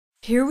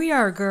Here we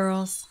are,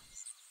 girls.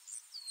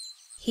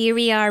 Here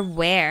we are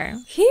where?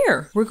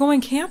 Here! We're going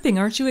camping.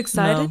 Aren't you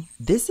excited? No.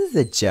 This is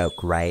a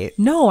joke, right?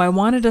 No, I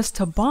wanted us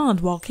to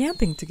bond while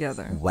camping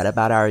together. What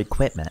about our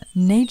equipment?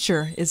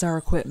 Nature is our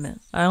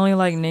equipment. I only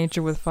like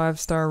nature with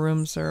 5-star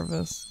room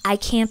service. I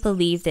can't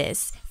believe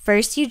this.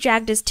 First you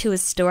dragged us to a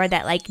store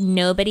that like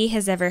nobody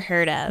has ever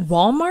heard of.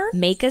 Walmart?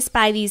 Make us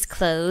buy these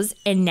clothes,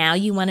 and now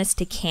you want us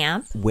to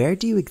camp? Where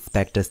do you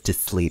expect us to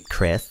sleep,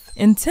 Chris?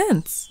 In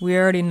tents. We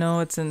already know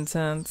it's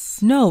intense.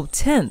 No,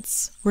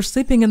 tents. We're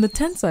sleeping in the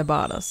tents I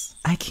bought us.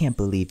 I can't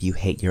believe you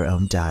hate your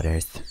own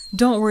daughters.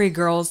 Don't worry,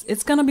 girls.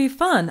 It's gonna be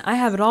fun. I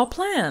have it all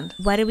planned.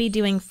 What are we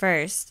doing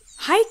first?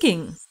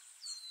 Hiking.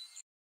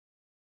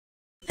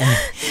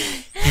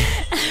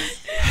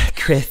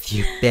 Chris,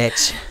 you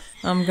bitch.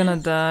 I'm gonna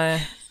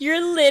die.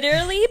 You're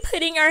literally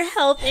putting our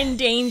health in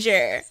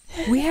danger.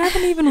 We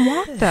haven't even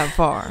walked that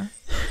far.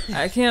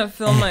 I can't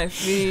feel my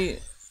feet.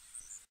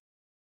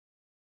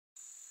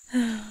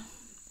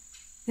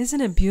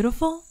 Isn't it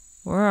beautiful?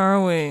 Where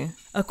are we?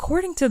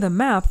 According to the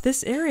map,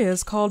 this area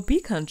is called Bee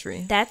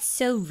Country. That's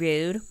so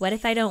rude. What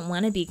if I don't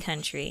want to be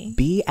country?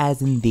 Bee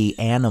as in the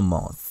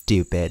animal,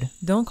 stupid.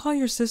 Don't call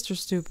your sister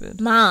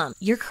stupid. Mom,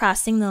 you're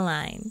crossing the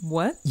line.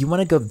 What? You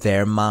want to go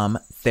there, Mom?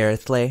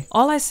 Seriously?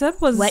 All I said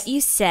was... What you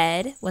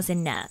said was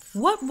enough.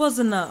 What was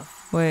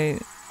enough?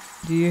 Wait,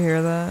 do you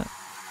hear that?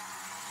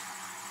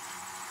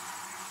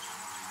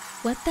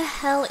 What the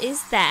hell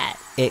is that?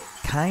 It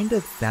kind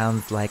of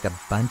sounds like a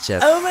bunch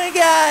of... Oh my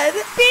god!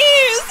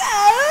 Bees!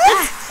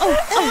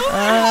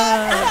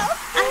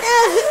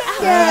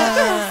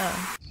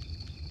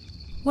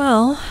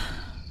 Well,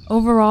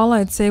 overall,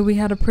 I'd say we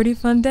had a pretty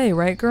fun day,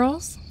 right,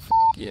 girls? F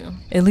you.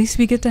 At least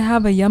we get to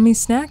have a yummy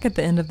snack at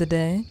the end of the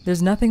day.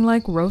 There's nothing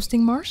like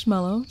roasting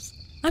marshmallows.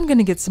 I'm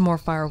gonna get some more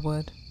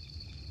firewood.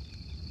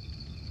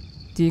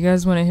 Do you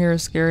guys want to hear a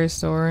scary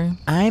story?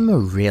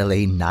 I'm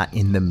really not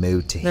in the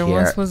mood to hear... There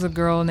once was a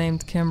girl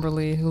named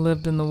Kimberly who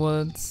lived in the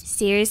woods.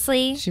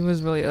 Seriously? She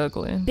was really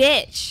ugly.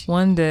 Bitch!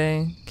 One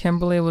day,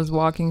 Kimberly was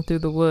walking through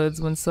the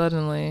woods when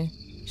suddenly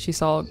she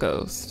saw a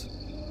ghost.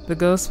 The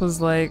ghost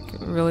was like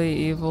really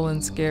evil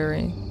and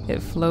scary.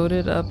 It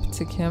floated up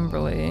to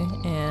Kimberly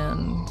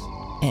and...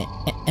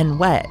 And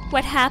what?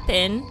 What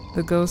happened?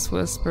 The ghost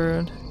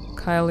whispered,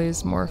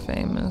 "Kylie's more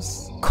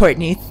famous."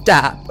 Courtney,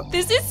 stop.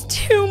 This is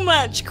too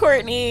much,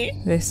 Courtney.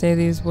 They say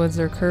these woods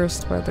are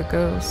cursed by the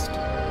ghost.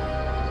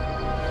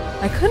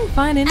 I couldn't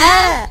find any...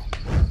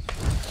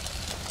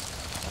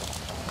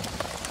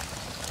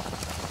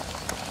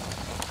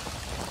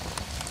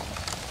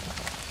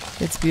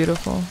 It's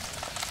beautiful.